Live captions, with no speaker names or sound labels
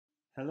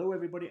Hello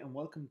everybody and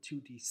welcome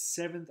to the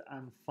seventh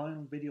and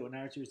final video in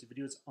our series of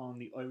videos on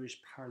the Irish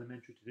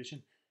parliamentary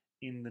tradition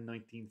in the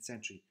 19th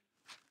century.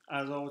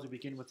 As always, we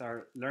begin with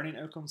our learning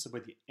outcomes, so by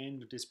the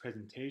end of this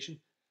presentation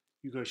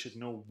you guys should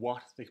know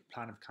what the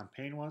plan of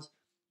campaign was.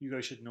 You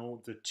guys should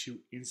know the two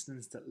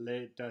incidents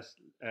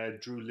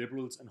that drew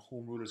Liberals and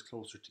Home Rulers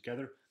closer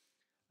together.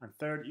 And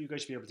third, you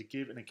guys should be able to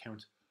give an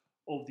account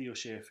of the O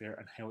Shea Affair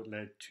and how it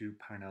led to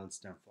Parnell's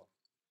downfall.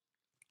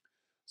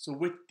 So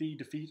with the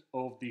defeat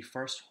of the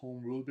first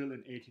Home Rule Bill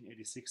in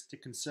 1886, the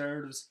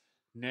Conservatives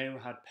now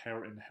had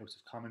power in the House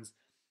of Commons,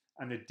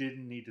 and they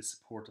didn't need the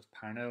support of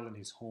Parnell and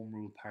his Home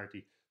Rule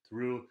party to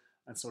rule,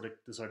 and so they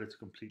decided to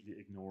completely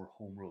ignore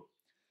Home Rule.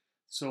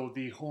 So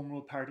the Home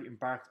Rule party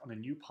embarked on a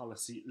new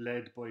policy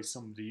led by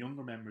some of the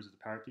younger members of the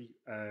party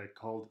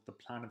called the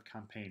Plan of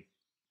Campaign.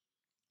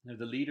 Now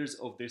the leaders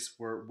of this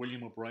were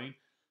William O'Brien,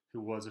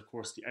 who was of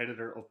course the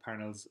editor of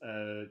Parnell's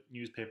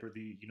newspaper,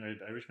 the United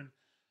Irishman,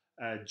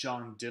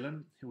 John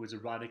Dillon, who was a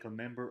radical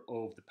member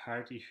of the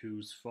party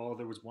whose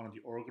father was one of the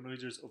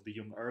organisers of the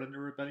Young Ireland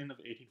Rebellion of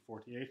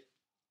 1848.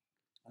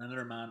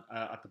 Another man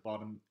at the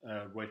bottom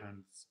right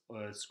hand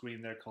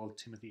screen there called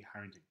Timothy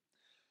Harrington.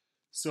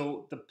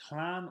 So the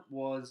plan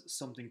was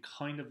something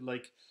kind of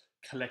like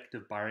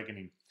collective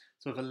bargaining.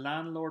 So if a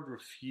landlord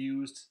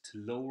refused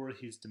to lower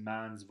his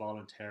demands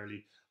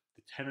voluntarily,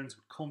 the tenants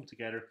would come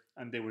together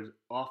and they would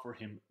offer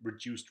him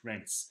reduced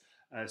rents,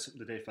 something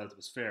that they felt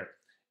was fair.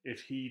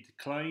 If he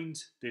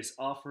declined this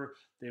offer,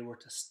 they were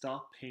to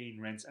stop paying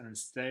rents and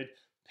instead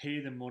pay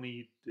the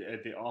money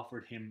they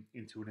offered him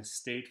into an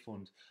estate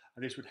fund,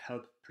 and this would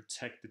help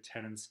protect the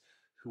tenants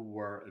who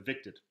were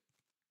evicted.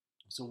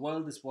 So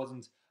while this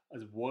wasn't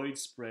as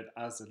widespread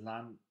as the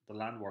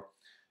land war,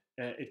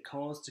 it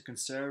caused the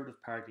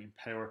Conservative Party in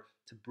power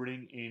to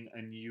bring in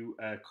a new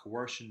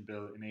coercion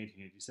bill in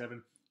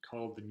 1887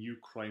 called the New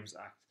Crimes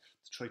Act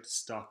to try to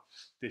stop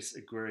this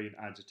agrarian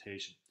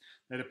agitation.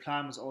 Now the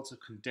plan was also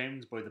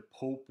condemned by the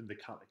Pope and the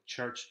Catholic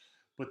Church,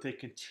 but they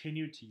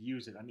continued to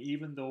use it, and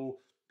even though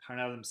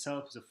Parnell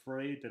himself was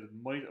afraid that it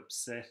might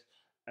upset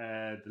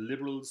the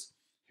Liberals,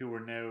 who were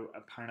now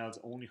Parnell's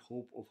only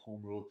hope of Home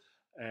Rule,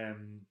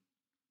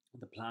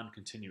 the plan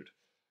continued.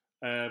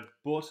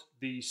 But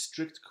the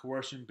strict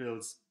coercion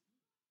bills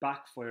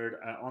backfired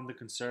on the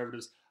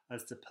Conservatives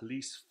as the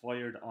police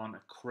fired on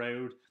a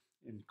crowd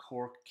in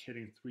Cork,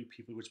 killing 3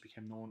 people, which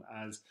became known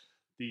as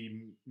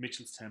the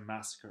Mitchelstown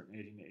Massacre in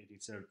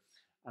 1887.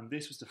 And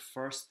this was the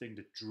first thing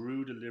that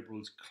drew the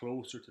Liberals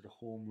closer to the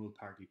Home Rule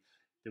party.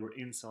 They were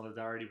in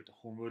solidarity with the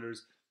Home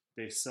Rulers.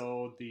 They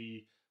saw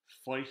the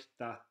fight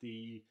that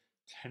the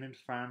tenant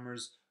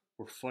farmers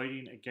were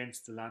fighting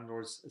against the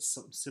landlords as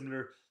something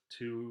similar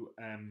to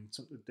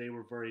something that they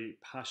were very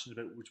passionate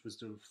about, which was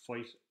the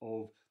fight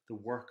of the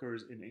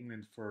workers in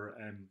England for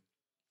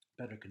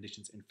better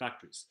conditions in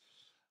factories.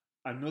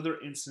 Another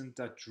incident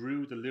that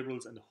drew the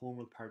Liberals and the Home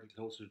Rule party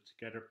closer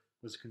together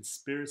was a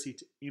conspiracy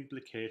to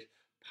implicate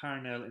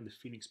Parnell in the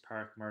Phoenix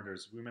Park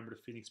murders. Remember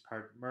the Phoenix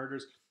Park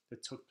murders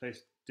that took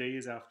place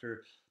days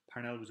after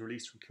Parnell was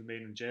released from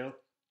Kilmainham jail?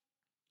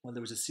 Well, there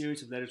was a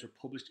series of letters were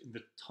published in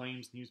the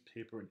Times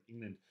newspaper in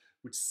England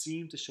which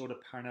seemed to show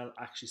that Parnell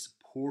actually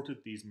supported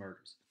these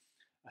murders.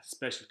 A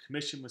special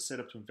commission was set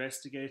up to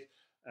investigate.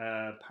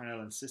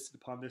 Parnell insisted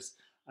upon this,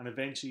 and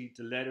eventually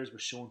the letters were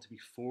shown to be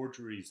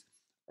forgeries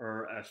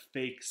or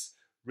fakes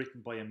written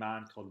by a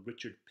man called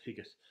Richard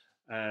Pigott,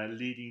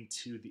 leading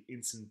to the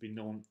incident being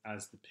known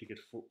as the Pigott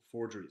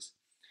forgeries.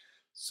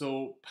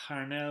 So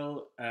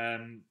Parnell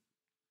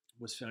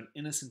was found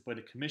innocent by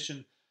the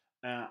commission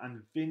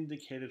and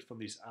vindicated from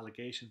these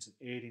allegations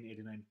in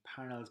 1889.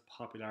 Parnell's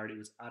popularity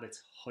was at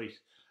its height.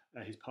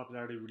 His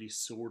popularity really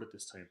soared at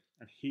this time,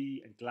 and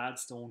he and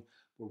Gladstone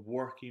were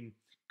working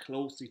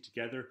closely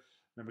together.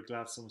 Remember,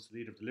 Gladstone was the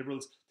leader of the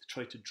Liberals, to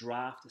try to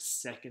draft a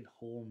second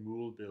Home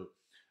Rule Bill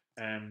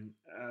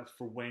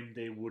for when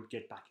they would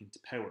get back into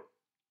power.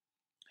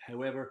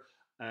 However,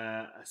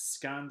 a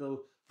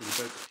scandal was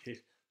about to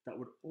hit that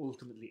would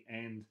ultimately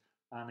end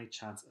any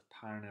chance of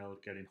Parnell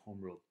getting Home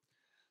Rule.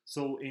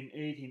 So in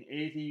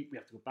 1880, we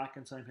have to go back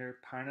in time here,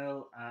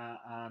 Parnell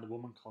and a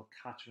woman called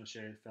Catherine O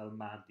Shea fell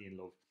madly in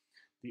love.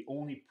 The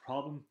only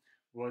problem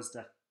was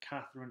that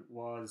Catherine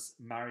was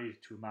married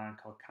to a man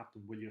called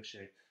Captain Willie O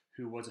Shea,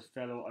 who was a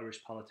fellow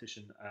Irish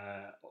politician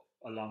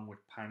along with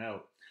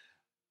Parnell.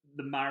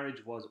 The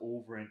marriage was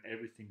over in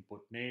everything but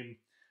name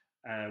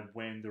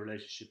when the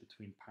relationship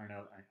between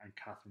Parnell and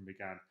Catherine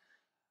began.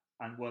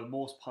 And while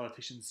most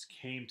politicians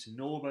came to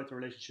know about the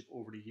relationship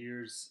over the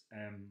years,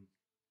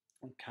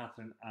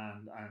 Catherine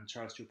and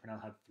Charles Stewart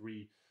Parnell had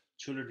 3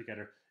 children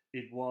together,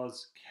 it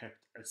was kept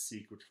a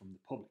secret from the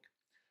public.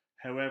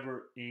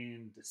 However,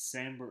 in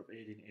December of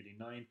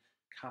 1889,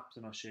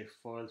 Captain O Shea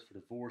filed for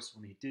divorce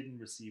when he didn't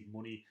receive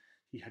money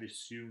he had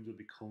assumed would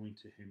be coming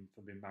to him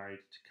from being married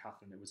to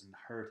Catherine. It was an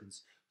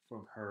inheritance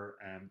from her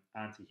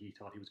auntie. He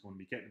thought he was going to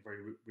be getting a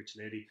very rich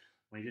lady.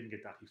 When he didn't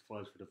get that, he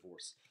filed for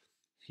divorce.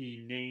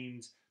 He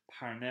named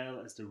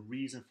Parnell as the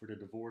reason for the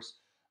divorce,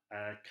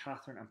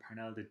 Catherine and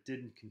Parnell, they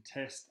didn't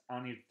contest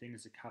any of the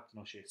things that Captain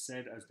O'Shea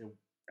said,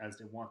 as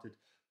they wanted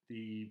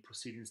the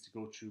proceedings to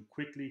go through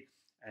quickly.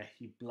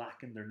 He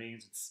blackened their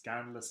names with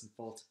scandalous and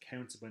false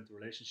accounts about the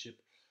relationship,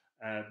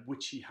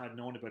 which he had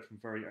known about from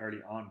very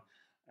early on,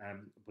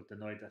 but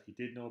denied that he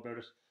did know about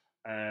it.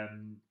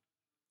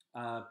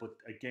 But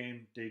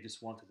again, they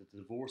just wanted the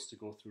divorce to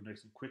go through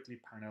nice and quickly,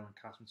 Parnell and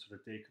Catherine, so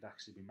that they could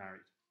actually be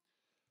married.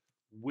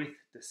 With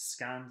the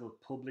scandal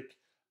public,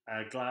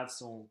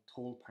 Gladstone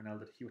told Parnell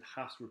that he would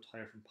have to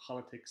retire from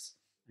politics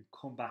and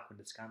come back when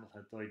the scandal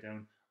had died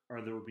down,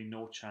 or there would be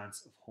no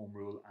chance of Home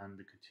Rule and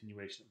the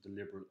continuation of the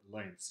Liberal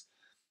alliance.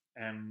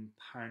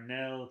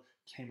 Parnell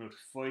came out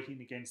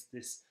fighting against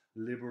this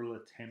Liberal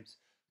attempt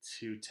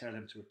to tell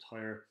him to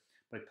retire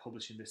by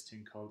publishing this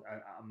thing called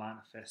a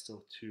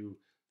manifesto to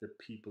the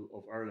people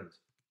of Ireland.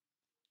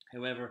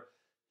 However,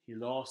 he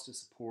lost the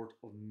support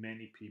of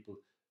many people,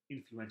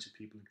 influential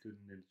people,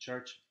 including in the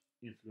church,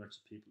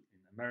 influential people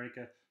in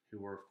America, who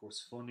were, of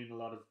course, funding a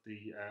lot of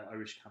the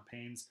Irish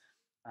campaigns,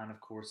 and,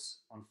 of course,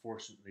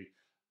 unfortunately,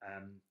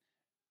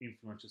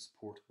 influential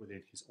support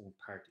within his own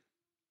party.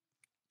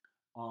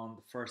 On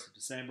the 1st of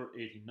December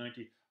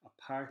 1890,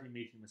 a party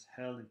meeting was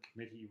held in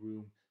Committee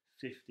Room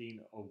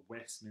 15 of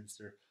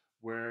Westminster,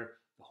 where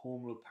the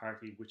Home Rule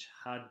Party, which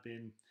had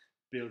been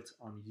built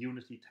on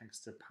unity thanks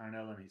to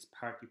Parnell and his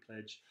party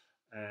pledge,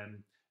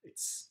 it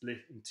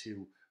split in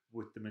two,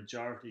 with the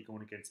majority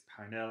going against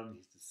Parnell and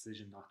his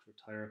decision not to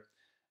retire,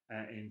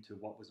 into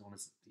what was known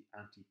as the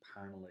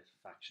anti-Parnellite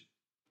faction.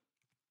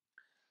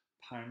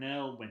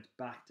 Parnell went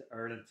back to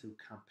Ireland to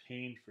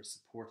campaign for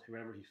support.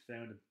 However, he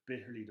found a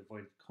bitterly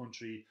divided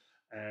country.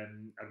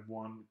 At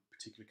one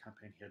particular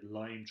campaign, he had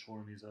lime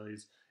thrown in his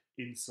eyes.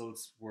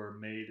 Insults were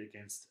made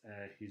against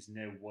his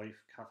now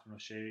wife, Catherine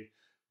O'Shea,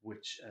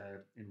 which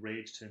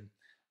enraged him.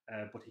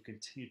 But he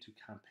continued to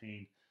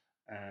campaign,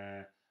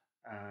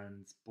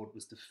 but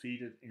was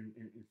defeated in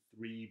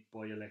 3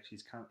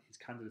 by-elections. His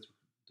candidates were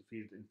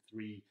defeated in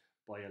 3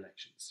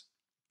 by-elections.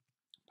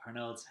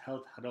 Parnell's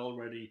health had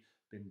already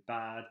been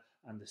bad,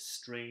 and the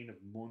strain of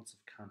months of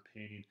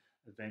campaigning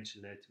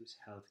eventually led to his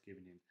health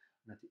giving in.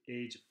 And at the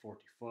age of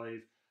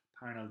 45,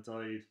 Parnell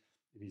died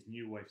in his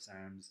new wife's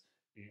arms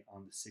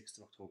on the 6th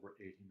of October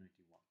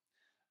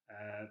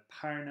 1891.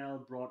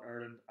 Parnell brought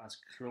Ireland as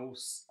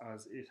close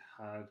as it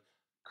had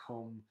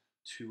come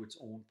to its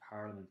own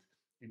parliament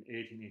in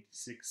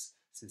 1886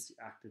 since the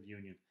Act of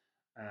Union,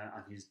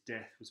 and his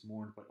death was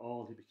mourned by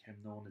all who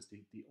became known as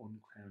the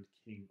Uncrowned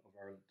King of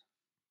Ireland.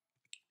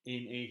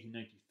 In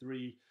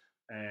 1893,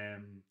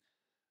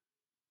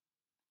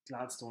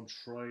 Gladstone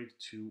tried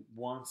to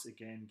once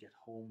again get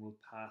Home Rule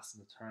passed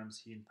in the terms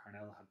he and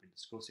Parnell had been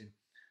discussing,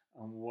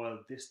 and while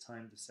this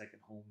time the second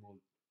Home Rule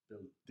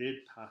Bill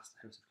did pass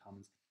the House of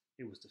Commons,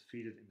 it was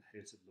defeated in the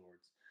House of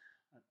Lords,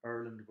 and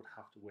Ireland would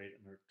have to wait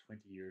another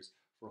 20 years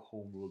for a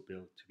Home Rule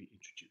Bill to be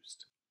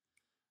introduced.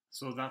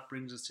 So that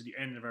brings us to the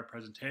end of our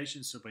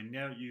presentation. So by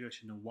now you guys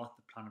should know what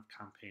the plan of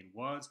campaign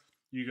was.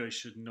 You guys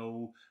should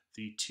know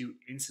the 2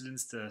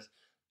 incidents that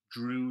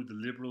drew the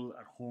Liberal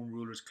and Home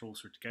Rulers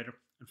closer together.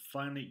 And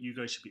finally, you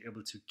guys should be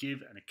able to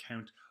give an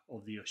account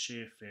of the O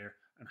Shea Affair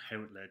and how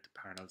it led to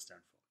Parnell's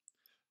downfall.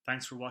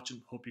 Thanks for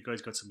watching. Hope you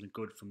guys got something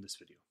good from this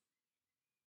video.